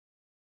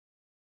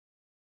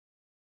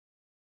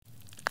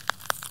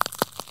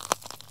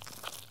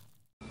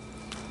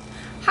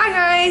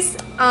guys,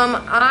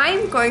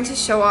 I'm going to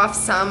show off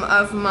some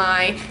of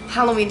my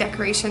Halloween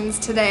decorations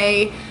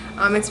today.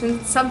 It's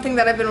been something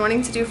that I've been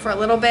wanting to do for a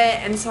little bit,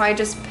 and so I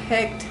just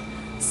picked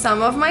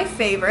some of my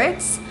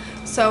favorites.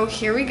 So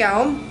here we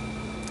go.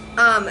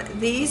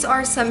 These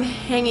are some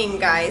hanging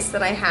guys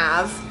that I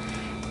have,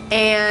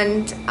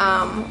 and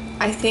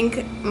I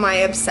think my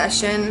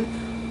obsession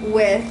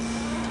with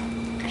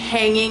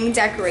hanging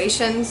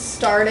decorations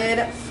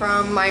started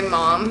from my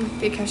mom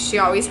because she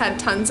always had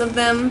tons of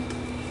them,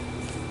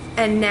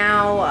 and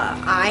now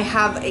I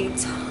have a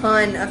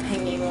ton of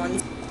hanging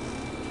ones.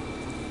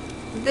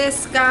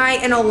 This guy,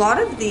 and a lot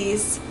of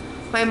these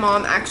my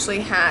mom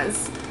actually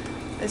has.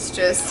 It's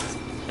just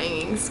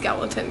hanging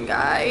skeleton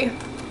guy.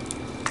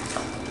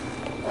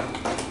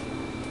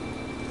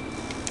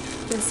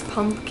 This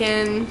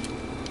pumpkin.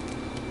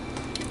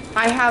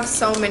 I have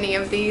so many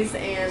of these,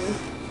 and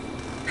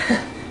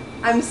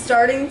I'm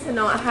starting to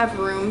not have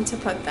room to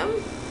put them.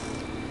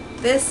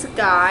 This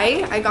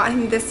guy, I got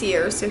him this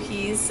year, so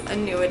he's a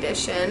new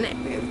addition.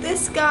 We have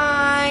this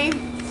guy,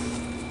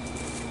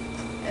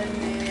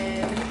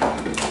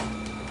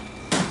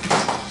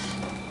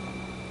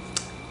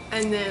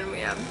 and then we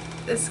have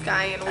this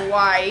guy in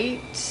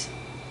white.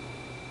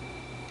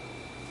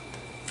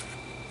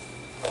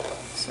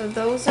 So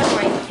those are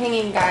my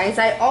hanging guys.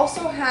 I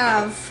also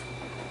have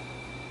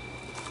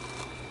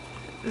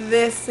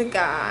this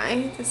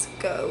guy, this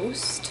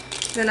ghost.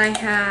 Then I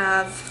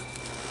have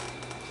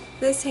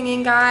this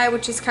hanging guy,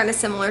 which is kind of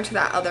similar to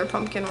that other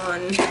pumpkin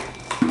one.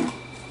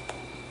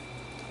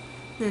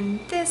 Then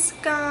this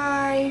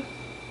guy,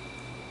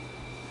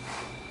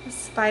 the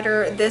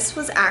spider. This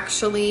was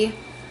actually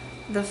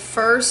the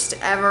first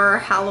ever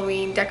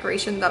Halloween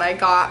decoration that I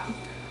got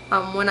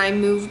when I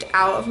moved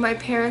out of my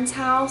parents'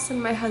 house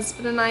and my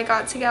husband and I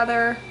got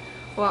together.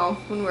 Well,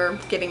 when we were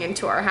getting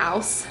into our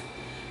house.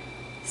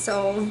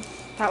 So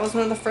that was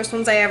one of the first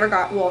ones I ever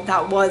got. Well,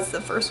 that was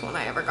the first one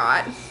I ever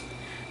got.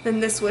 Then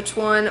this witch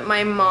one,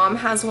 my mom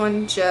has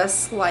one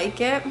just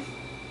like it.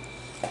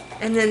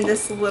 And then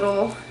this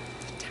little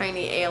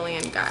tiny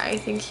alien guy. I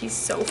think he's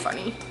so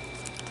funny.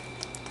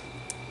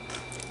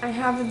 I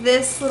have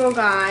this little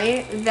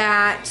guy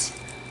that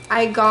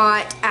I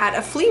got at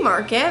a flea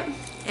market,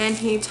 and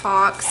he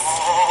talks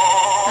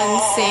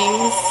and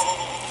sings.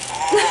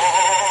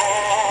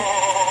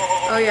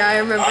 Oh yeah, I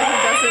remember, he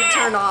doesn't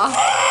turn off.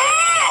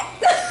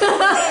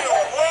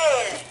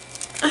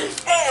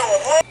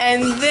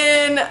 And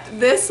then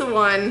this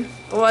one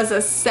was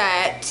a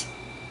set.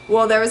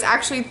 Well, there was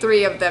actually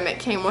 3 of them. It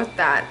came with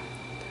that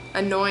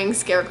annoying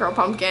scarecrow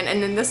pumpkin,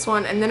 and then this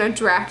one, and then a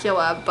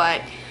Dracula,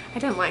 but I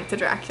didn't like the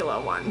Dracula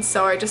one,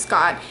 so I just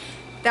got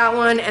that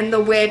one and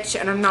the witch,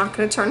 and I'm not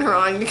going to turn her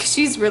on because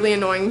she's really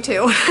annoying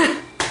too.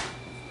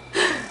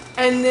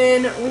 And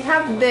then we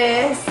have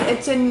this.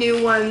 It's a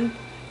new one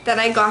that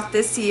I got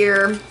this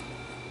year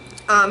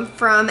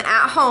from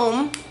At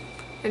Home.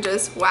 It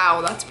just,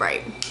 wow, that's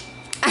bright.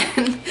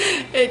 And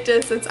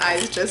its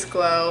eyes just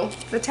glow.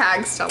 The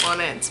tag's still on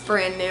it. It's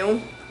brand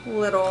new.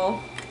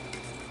 Little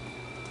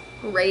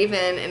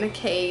raven in a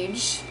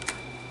cage,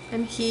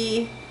 and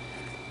he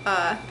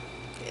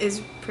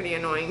is pretty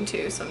annoying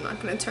too, so I'm not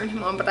going to turn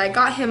him on, but I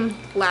got him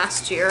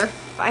last year.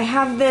 I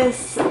have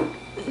this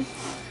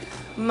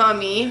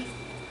mummy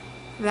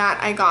that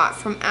I got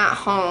from At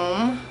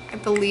Home. I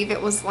believe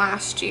it was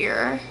last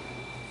year,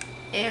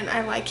 and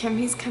I like him.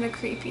 He's kind of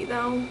creepy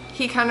though.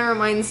 He kind of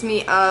reminds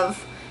me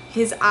of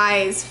his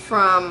eyes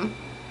from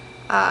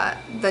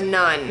The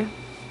Nun,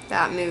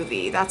 that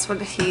movie. That's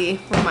what he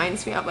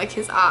reminds me of, like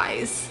his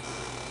eyes.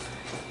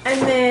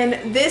 And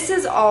then this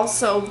is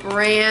also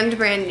brand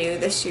new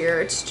this year.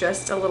 It's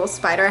just a little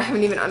spider. I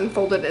haven't even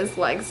unfolded his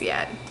legs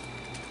yet,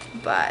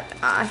 but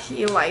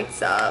he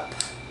lights up.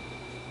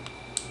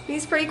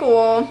 He's pretty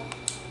cool.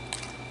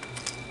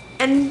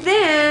 And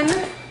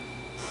then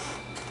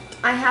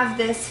I have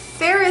this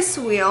Ferris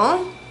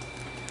wheel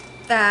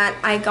that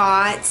I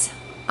got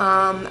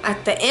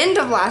at the end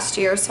of last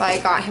year, so I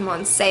got him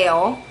on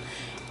sale,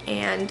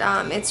 and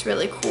it's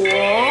really cool.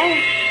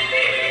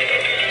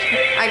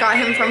 I got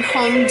him from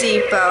Home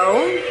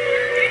Depot,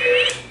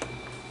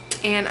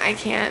 and I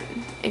can't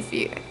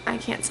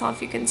tell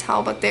if you can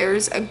tell, but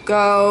there's a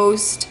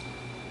ghost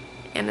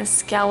and a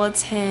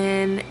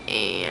skeleton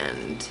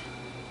and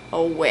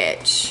a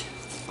witch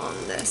on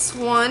this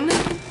one.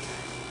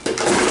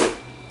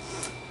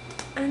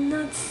 And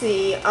let's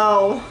see,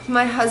 oh,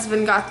 my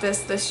husband got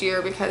this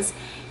year because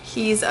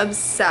he's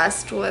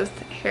obsessed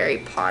with Harry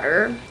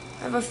Potter.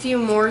 I have a few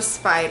more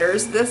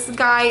spiders. This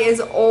guy is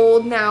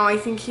old now. I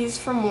think he's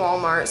from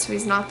Walmart, so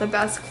he's not the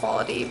best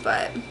quality,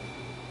 but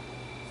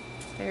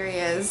there he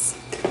is.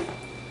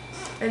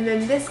 And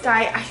then this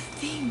guy, I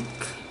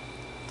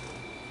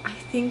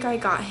think I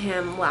got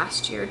him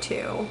last year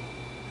too.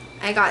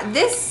 I got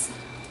this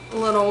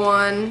little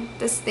one,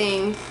 this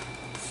thing,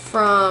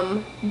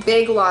 from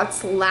Big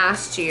Lots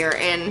last year,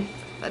 and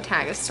the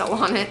tag is still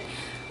on it,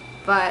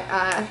 but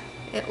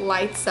it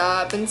lights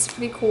up and it's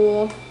pretty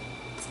cool.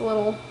 It's a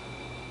little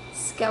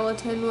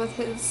skeleton with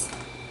his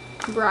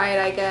bride,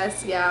 I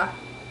guess. Yeah,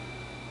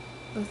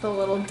 with a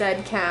little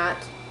dead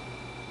cat.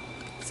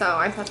 So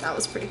I thought that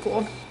was pretty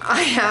cool.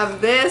 I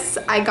have this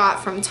I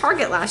got from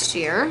Target last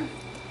year,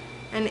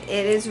 and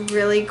it is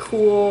really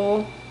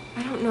cool.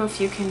 I don't know if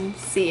you can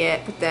see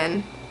it, but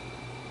then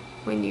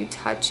when you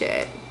touch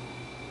it,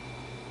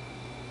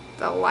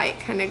 the light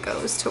kind of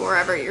goes to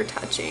wherever you're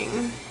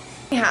touching.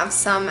 We have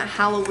some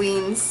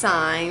Halloween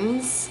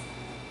signs.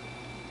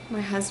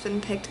 My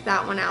husband picked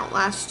that one out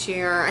last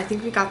year. I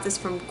think we got this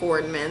from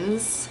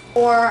Gordman's.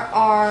 For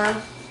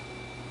our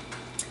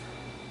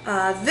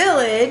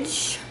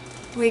village,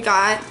 we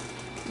got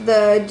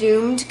the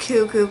Doomed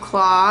Cuckoo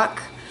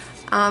Clock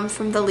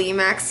from the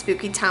Lemax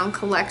Spooky Town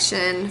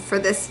collection for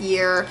this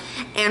year,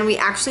 and we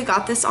actually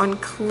got this on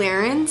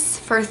clearance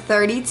for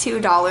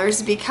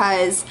 $32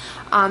 because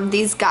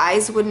these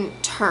guys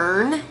wouldn't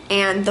turn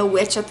and the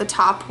witch at the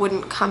top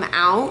wouldn't come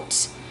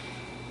out.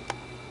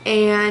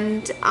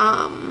 And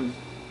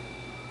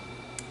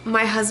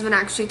my husband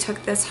actually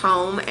took this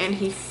home and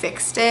he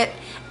fixed it,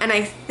 and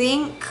I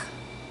think,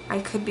 I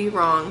could be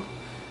wrong,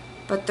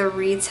 but the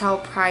retail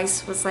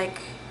price was like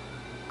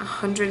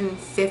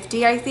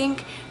 $150, I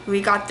think. We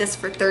got this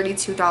for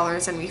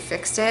 $32 and we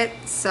fixed it,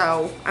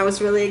 so I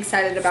was really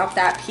excited about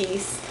that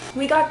piece.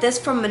 We got this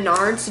from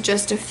Menards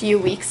just a few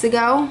weeks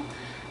ago.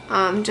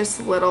 Just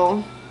a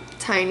little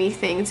tiny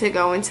thing to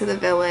go into the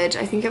village.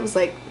 I think it was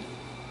like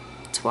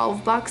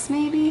 12 bucks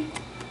maybe.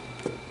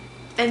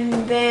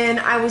 And then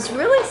I was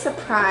really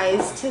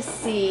surprised to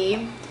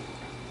see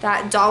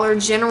that Dollar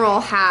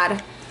General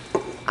had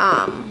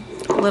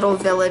little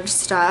village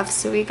stuff.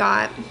 So we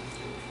got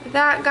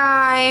that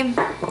guy,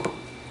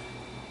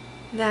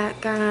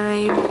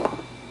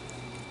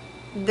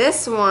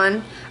 this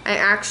one I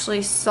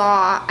actually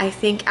saw, I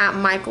think, at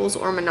Michael's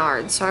or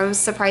Menards, so I was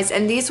surprised,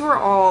 and these were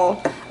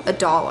all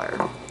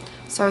 $1,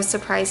 so I was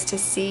surprised to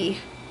see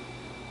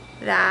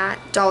that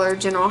Dollar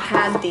General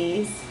had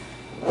these.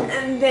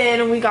 And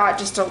then we got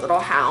just a little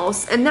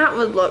house, and that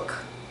would look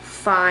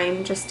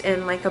fine just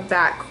in like a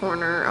back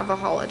corner of a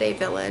holiday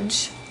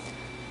village.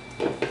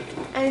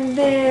 And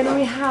then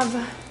we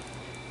have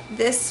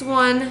this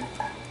one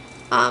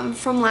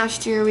from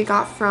last year we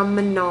got from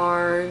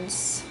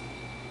Menards.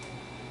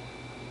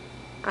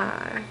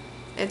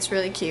 It's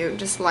really cute,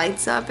 just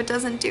lights up, it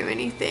doesn't do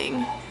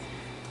anything.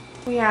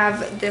 We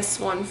have this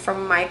one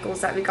from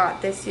Michael's that we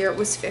got this year, it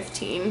was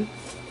 $15,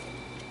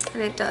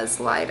 and it does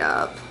light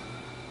up.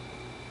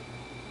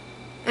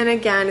 And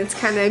again, it's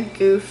kind of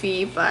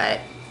goofy,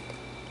 but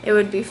it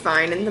would be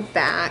fine in the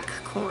back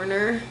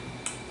corner.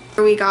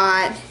 We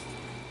got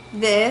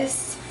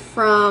this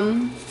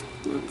from,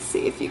 let's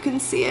see if you can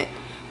see it.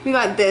 We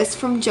got this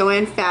from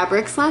Joann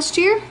Fabrics last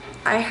year.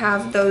 I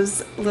have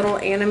those little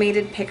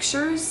animated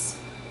pictures.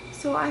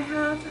 So I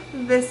have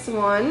this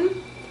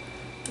one,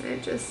 and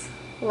it just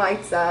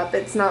lights up.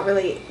 It's not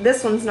really,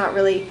 this one's not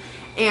really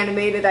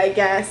animated, I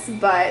guess,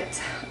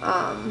 but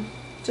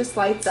just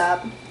lights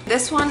up.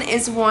 This one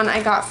is one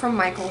I got from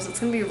Michael's. It's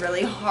gonna be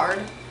really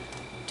hard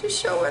to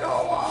show it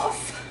all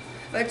off.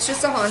 But it's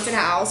just a haunted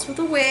house with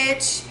a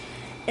witch,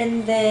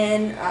 and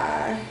then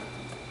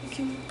you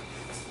can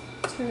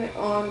turn it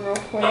on real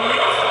quick.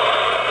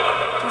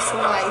 Just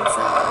lights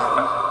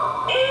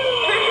up.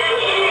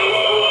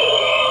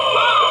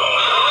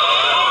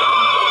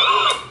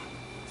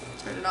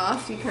 Turn it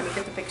off, you kind of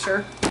get the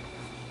picture.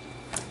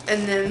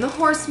 And then the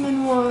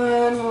Horseman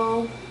one,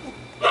 well,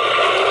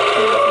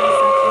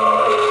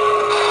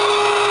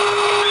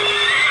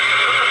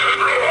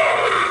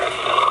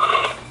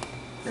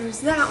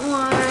 there's that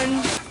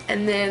one.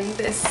 And then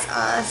this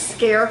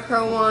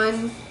Scarecrow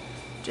one,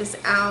 just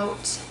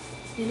out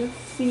in a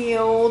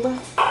field.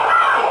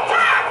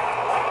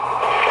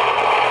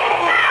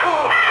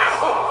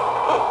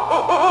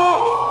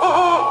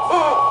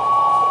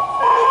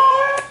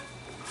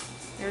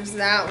 There's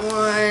that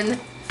one.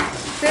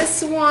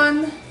 This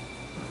one.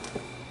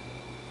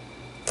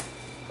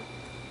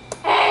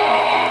 I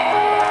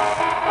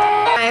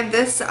have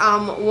this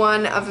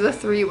one of the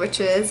three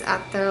witches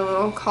at their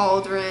little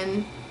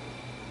cauldron.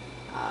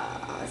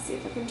 Let's see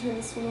if I can turn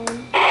this one on.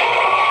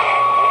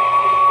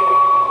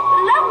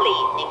 Lovely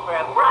evening for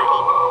a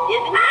bride,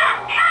 isn't it?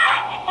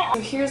 So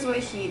here's what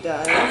he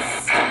does.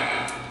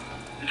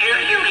 Do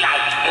you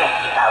like this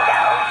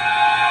photo?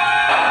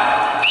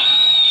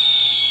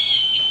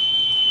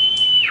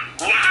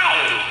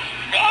 Nice,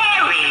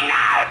 very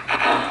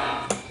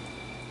nice.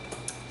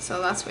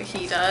 So that's what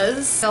he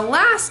does. The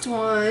last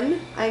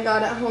one I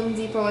got at Home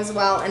Depot as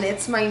well, and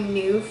it's my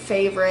new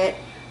favorite.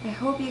 I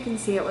hope you can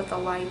see it with the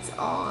lights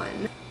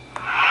on.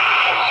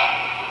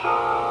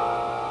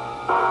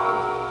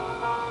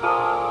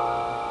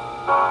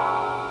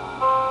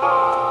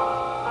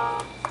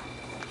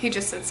 He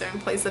just sits there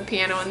and plays the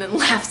piano and then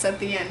laughs at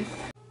the end.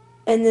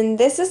 And then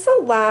this is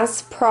the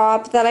last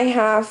prop that I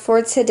have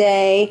for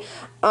today.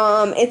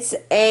 It's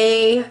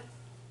a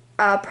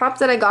prop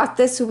that I got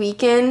this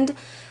weekend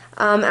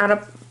at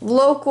a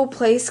local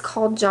place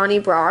called Johnny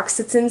Brock's.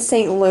 It's in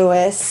St.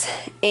 Louis,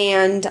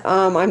 and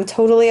I'm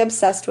totally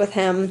obsessed with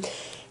him.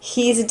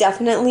 He's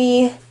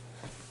definitely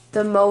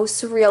the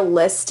most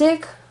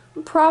realistic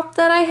prop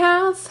that I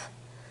have.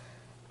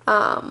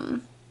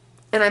 And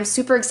I'm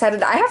super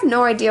excited. I have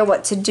no idea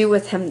what to do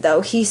with him though.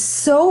 He's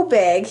so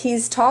big.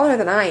 He's taller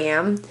than I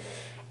am.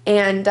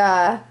 And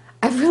I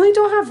really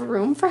don't have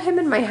room for him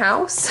in my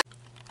house.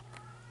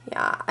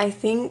 Yeah, I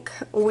think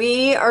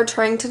we are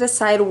trying to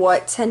decide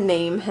what to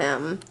name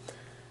him.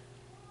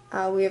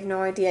 We have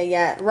no idea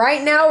yet.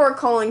 Right now we're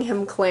calling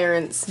him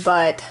Clarence,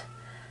 but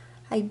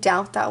I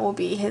doubt that will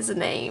be his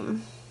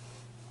name.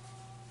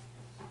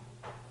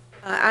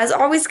 As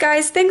always,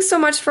 guys, thanks so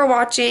much for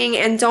watching,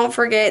 and don't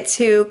forget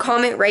to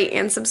comment, rate,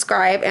 and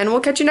subscribe, and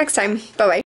we'll catch you next time. Bye-bye.